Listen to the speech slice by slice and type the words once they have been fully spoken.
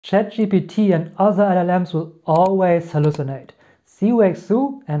ChatGPT and other LLMs will always hallucinate. Ziwei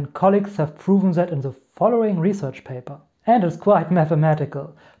Xu and colleagues have proven that in the following research paper. And it's quite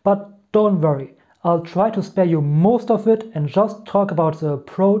mathematical. But don't worry, I'll try to spare you most of it and just talk about the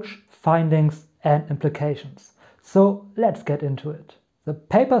approach, findings and implications. So let's get into it. The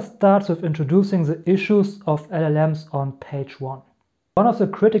paper starts with introducing the issues of LLMs on page 1. One of the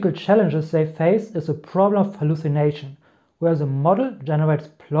critical challenges they face is the problem of hallucination, where the model generates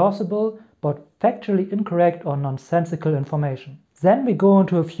plausible but factually incorrect or nonsensical information. Then we go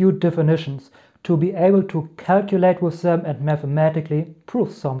into a few definitions to be able to calculate with them and mathematically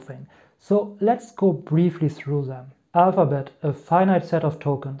prove something. So let's go briefly through them. Alphabet, a finite set of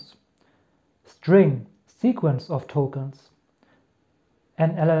tokens. String, sequence of tokens.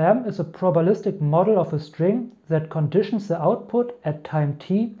 An LLM is a probabilistic model of a string that conditions the output at time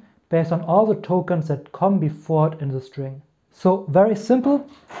t based on all the tokens that come before it in the string. So very simple,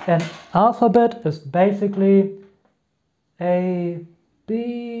 an alphabet is basically A,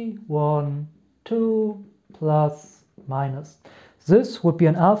 B, 1, 2, plus, minus. This would be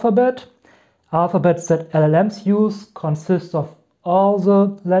an alphabet. Alphabets that LLMs use consist of all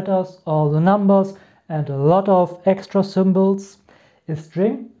the letters, all the numbers, and a lot of extra symbols. A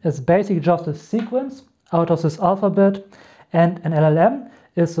string is basically just a sequence out of this alphabet, and an LLM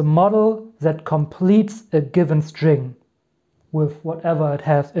is a model that completes a given string with whatever it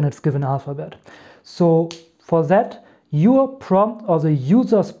has in its given alphabet. So for that, your prompt or the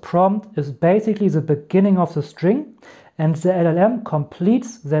user's prompt is basically the beginning of the string, and the LLM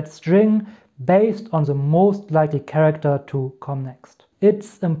completes that string based on the most likely character to come next.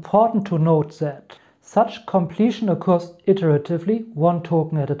 It's important to note that such completion occurs iteratively, one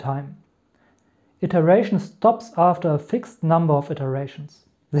token at a time. Iteration stops after a fixed number of iterations.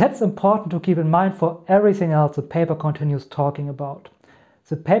 That's important to keep in mind for everything else the paper continues talking about.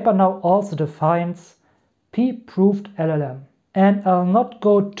 The paper now also defines P-proved LLM. And I'll not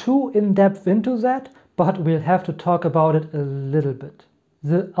go too in-depth into that, but we'll have to talk about it a little bit.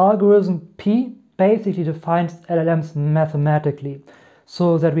 The algorithm P basically defines LLMs mathematically,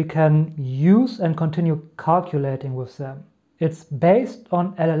 so that we can use and continue calculating with them. It's based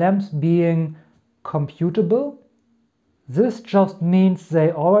on LLMs being computable. This just means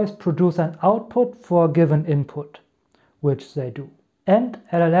they always produce an output for a given input, which they do. And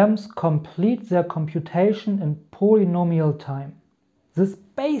LLMs complete their computation in polynomial time. This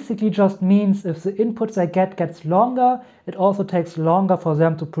basically just means if the input they get gets longer, it also takes longer for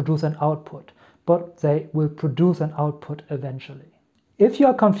them to produce an output, but they will produce an output eventually. If you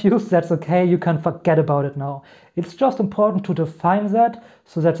are confused, that's okay, you can forget about it now. It's just important to define that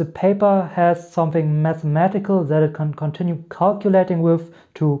so that the paper has something mathematical that it can continue calculating with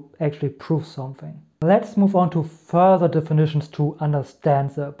to actually prove something. Let's move on to further definitions to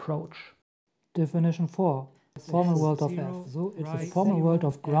understand the approach. Definition 4. Formal world of f. So it's a formal world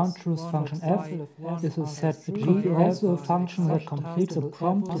of ground truth function f is a set G, also a function that completes a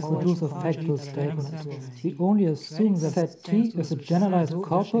prompt to produce a factual statement. We only assume that set T is a generalized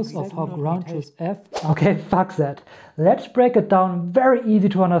corpus of how ground truth f. Okay, fuck that. Let's break it down very easy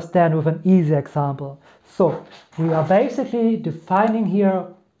to understand with an easy example. So we are basically defining here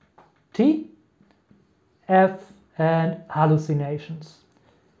T, F and hallucinations.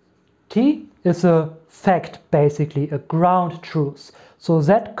 T is a fact, basically, a ground truth. So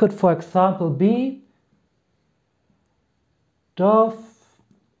that could, for example, be dove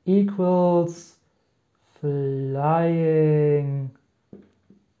equals flying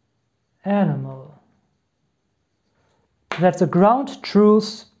animal. That's a ground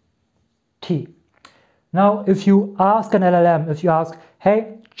truth T. Now, if you ask an LLM, if you ask,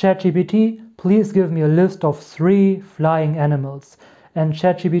 hey, ChatGPT, please give me a list of 3 flying animals. And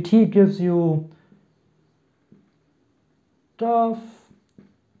ChatGPT gives you dove,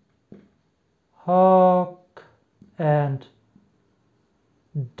 hawk, and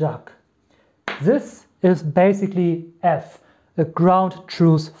duck. This is basically f, a ground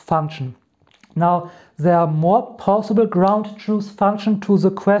truth function. Now, there are more possible ground truth functions to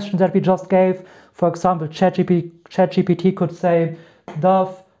the question that we just gave. For example, ChatGPT could say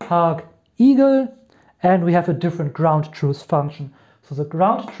dove, hawk, eagle, and we have a different ground truth function. So the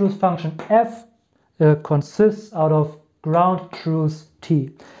ground truth function f consists out of ground truth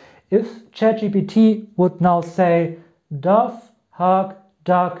t. If ChatGPT would now say dove, hawk,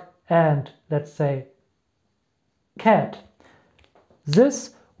 duck, and let's say cat,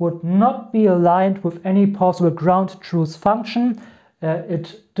 this would not be aligned with any possible ground truth function.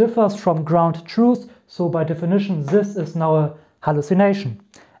 It differs from ground truth, so by definition this is now a hallucination.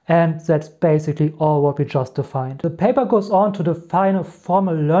 And that's basically all what we just defined. The paper goes on to define a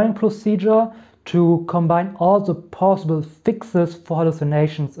formal learning procedure to combine all the possible fixes for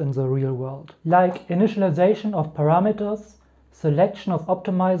hallucinations in the real world, like initialization of parameters, selection of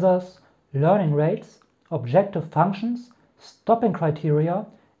optimizers, learning rates, objective functions, stopping criteria,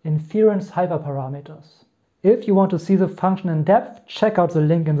 inference hyperparameters. If you want to see the function in depth, check out the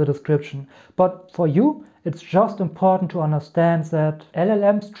link in the description. But for you, it's just important to understand that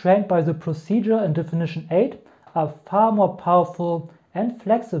LLMs trained by the procedure in definition 8 are far more powerful and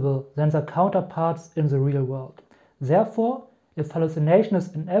flexible than their counterparts in the real world. Therefore, if hallucination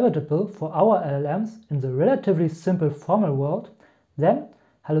is inevitable for our LLMs in the relatively simple formal world, then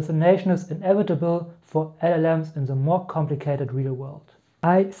hallucination is inevitable for LLMs in the more complicated real world.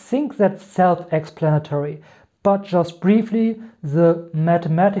 I think that's self-explanatory, but just briefly, the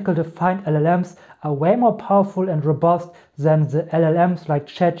mathematical defined LLMs are way more powerful and robust than the LLMs like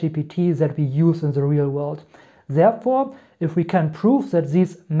ChatGPT that we use in the real world. Therefore, if we can prove that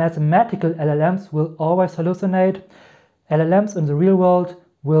these mathematical LLMs will always hallucinate, LLMs in the real world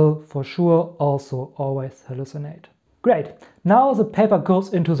will for sure also always hallucinate. Great, now the paper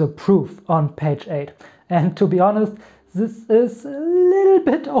goes into the proof on page 8. And to be honest, this is a little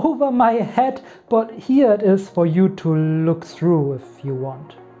bit over my head, but here it is for you to look through if you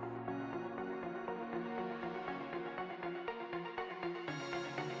want.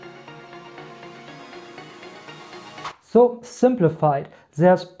 So simplified,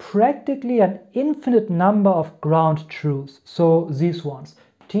 there's practically an infinite number of ground truths. So these ones,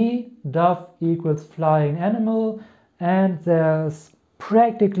 T, dove equals flying animal, and there's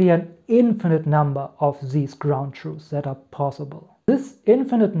practically an infinite number of these ground truths that are possible. This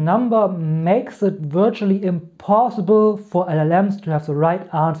infinite number makes it virtually impossible for LLMs to have the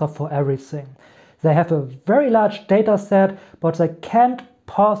right answer for everything. They have a very large data set, but they can't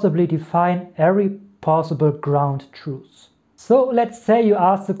possibly define every possible ground truths. So let's say you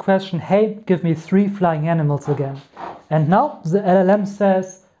ask the question, hey, give me 3 flying animals again. And now the LLM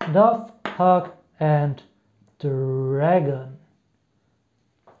says dove, hawk, and dragon.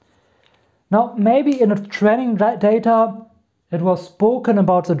 Now maybe in its training data it was spoken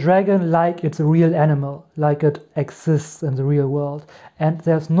about the dragon like it's a real animal, like it exists in the real world. And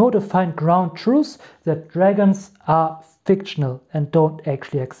there's no defined ground truth that dragons are fictional and don't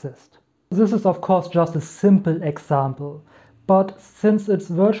actually exist. This is of course just a simple example, but since it's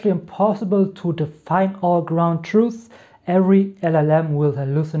virtually impossible to define all ground truths, every LLM will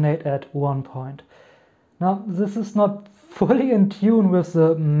hallucinate at one point. Now this is not fully in tune with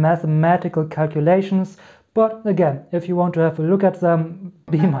the mathematical calculations, but again, if you want to have a look at them,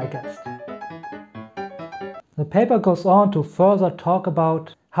 be my guest. The paper goes on to further talk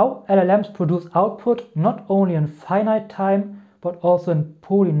about how LLMs produce output not only in finite time, but also in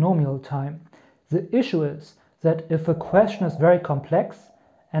polynomial time. The issue is that if a question is very complex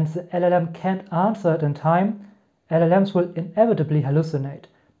and the LLM can't answer it in time, LLMs will inevitably hallucinate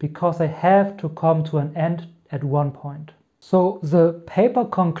because they have to come to an end at one point. So the paper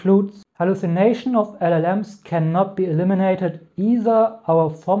concludes hallucination of LLMs cannot be eliminated either our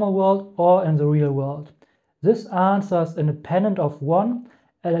formal world or in the real world. This answer is independent of 1.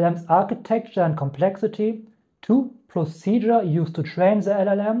 LLM's architecture and complexity, 2. Procedure used to train the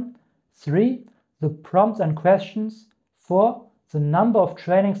LLM, 3. The prompts and questions, 4. The number of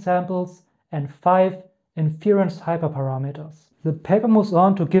training samples, and 5. Inference hyperparameters. The paper moves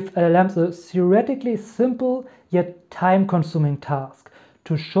on to give LLMs a theoretically simple yet time-consuming task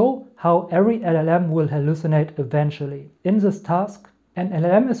to show how every LLM will hallucinate eventually. In this task, an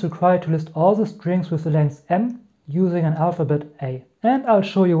LLM is required to list all the strings with the length m using an alphabet A. And I'll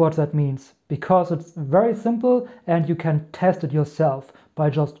show you what that means, because it's very simple and you can test it yourself by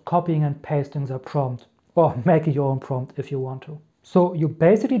just copying and pasting the prompt, or making your own prompt if you want to. So you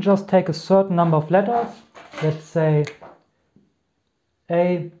basically just take a certain number of letters, let's say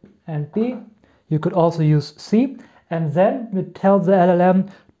A and B. You could also use C, and then you tell the LLM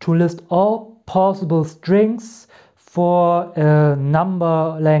to list all possible strings for a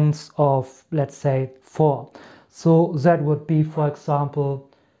number length of, let's say, 4. So that would be, for example,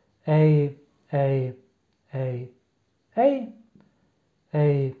 A, A, A, A,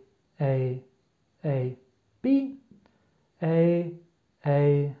 A, A, A, B, A,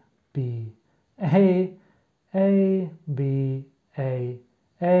 A, B, A, A, B, A,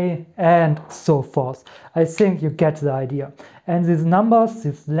 A, and so forth. I think you get the idea. And these numbers,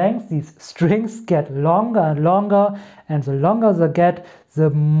 these lengths, these strings get longer and longer, and the longer they get, the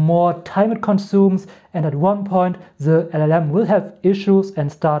more time it consumes, and at one point the LLM will have issues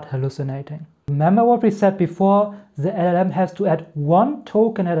and start hallucinating. Remember what we said before, the LLM has to add one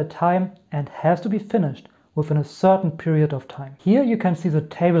token at a time and has to be finished within a certain period of time. Here you can see the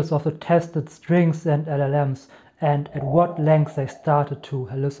tables of the tested strings and LLMs and at what length they started to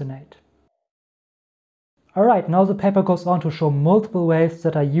hallucinate. Alright, now the paper goes on to show multiple ways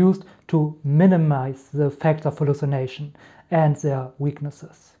that are used to minimize the effects of hallucination and their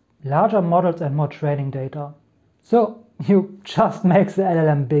weaknesses. Larger models and more training data. So you just make the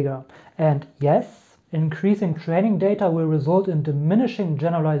LLM bigger. And yes, increasing training data will result in diminishing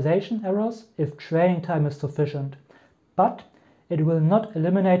generalization errors if training time is sufficient. But it will not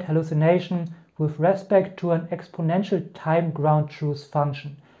eliminate hallucination with respect to an exponential time ground truth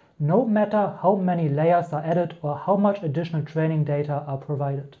function, no matter how many layers are added or how much additional training data are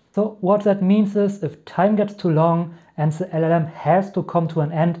provided. So what that means is if time gets too long and the LLM has to come to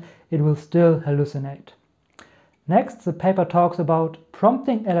an end, it will still hallucinate. Next, the paper talks about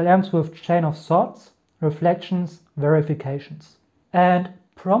prompting LLMs with chain of thoughts, reflections, verifications. And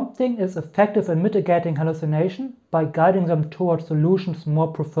prompting is effective in mitigating hallucination by guiding them towards solutions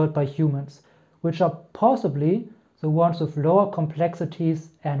more preferred by humans, which are possibly the ones with lower complexities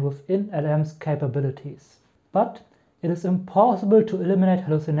and within LLM's capabilities. But it is impossible to eliminate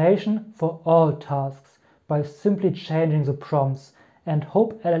hallucination for all tasks by simply changing the prompts and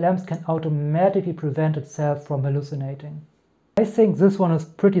hope LLMs can automatically prevent itself from hallucinating. I think this one is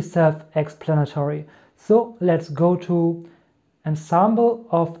pretty self-explanatory, so let's go to ensemble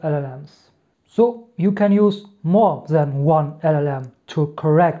of LLMs. So you can use more than one LLM to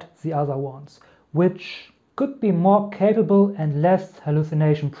correct the other ones, which could be more capable and less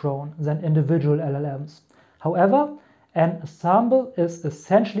hallucination prone than individual LLMs. However, an ensemble is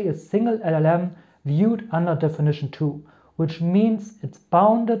essentially a single LLM viewed under definition 2, which means it's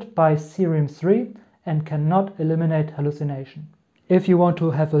bounded by theorem 3 and cannot eliminate hallucination. If you want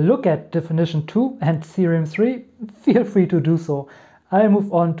to have a look at definition 2 and theorem 3, feel free to do so. I'll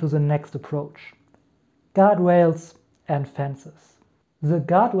move on to the next approach. Guardrails and fences. The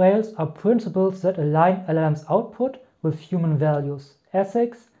guardrails are principles that align LLM's output with human values,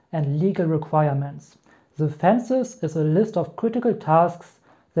 ethics, and legal requirements. The fences is a list of critical tasks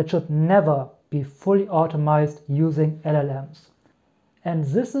that should never be fully automized using LLMs. And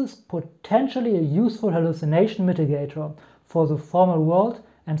this is potentially a useful hallucination mitigator for the formal world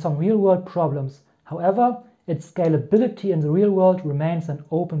and some real-world problems. However, its scalability in the real world remains an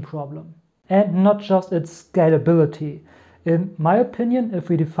open problem. And not just its scalability. In my opinion, if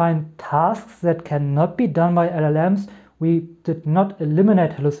we define tasks that cannot be done by LLMs, we did not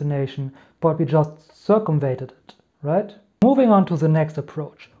eliminate hallucination, but we just circumvented it, right? Moving on to the next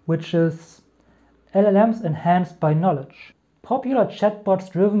approach, which is LLMs enhanced by knowledge. Popular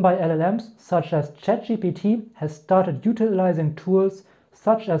chatbots driven by LLMs, such as ChatGPT, has started utilizing tools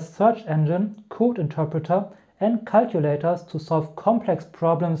such as search engine, code interpreter, and calculators to solve complex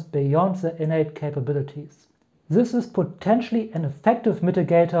problems beyond their innate capabilities. This is potentially an effective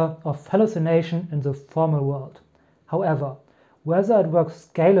mitigator of hallucination in the formal world. However, whether it works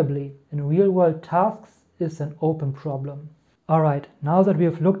scalably in real-world tasks is an open problem. Alright, now that we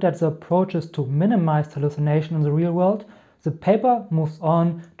have looked at the approaches to minimize hallucination in the real world, the paper moves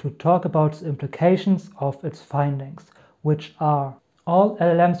on to talk about the implications of its findings, which are: all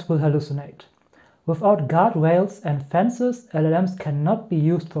LLMs will hallucinate. Without guardrails and fences, LLMs cannot be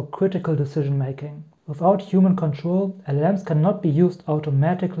used for critical decision making. Without human control, LLMs cannot be used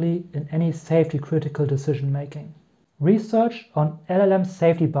automatically in any safety-critical decision making. Research on LLM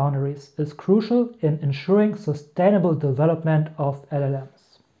safety boundaries is crucial in ensuring sustainable development of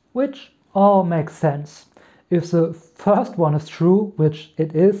LLMs. Which all makes sense. If the first one is true, which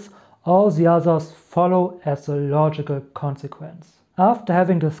it is, all the others follow as a logical consequence. After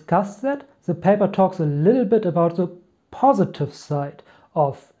having discussed that, the paper talks a little bit about the positive side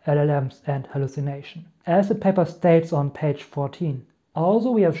of LLMs and hallucination. As the paper states on page 14,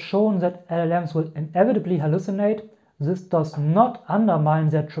 although we have shown that LLMs will inevitably hallucinate, this does not undermine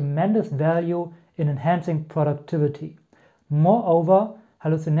their tremendous value in enhancing productivity. Moreover,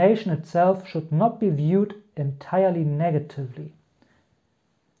 hallucination itself should not be viewed entirely negatively.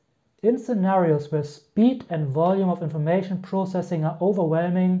 In scenarios where speed and volume of information processing are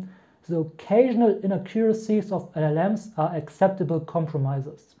overwhelming, the occasional inaccuracies of LLMs are acceptable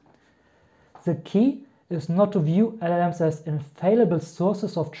compromises. The key is not to view LLMs as infallible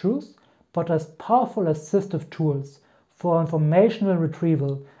sources of truth, but as powerful assistive tools for informational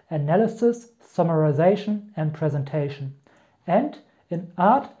retrieval, analysis, summarization, and presentation. And in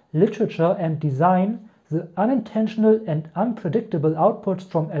art, literature, and design, the unintentional and unpredictable outputs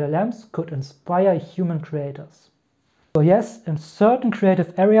from LLMs could inspire human creators. So yes, in certain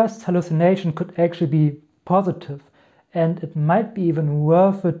creative areas, hallucination could actually be positive, and it might be even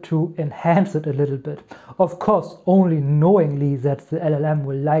worth it to enhance it a little bit. Of course, only knowingly that the LLM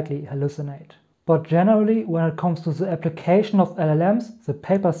will likely hallucinate. But generally, when it comes to the application of LLMs, the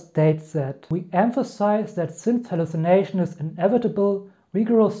paper states that we emphasize that since hallucination is inevitable,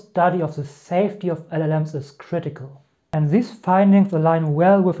 rigorous study of the safety of LLMs is critical. And these findings align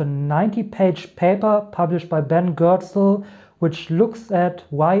well with a 90-page paper published by Ben Goertzel, which looks at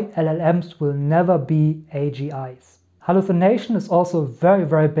why LLMs will never be AGIs. Hallucination is also a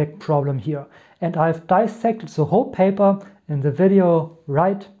very big problem here, and I've dissected the whole paper in the video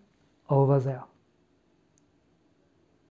right over there.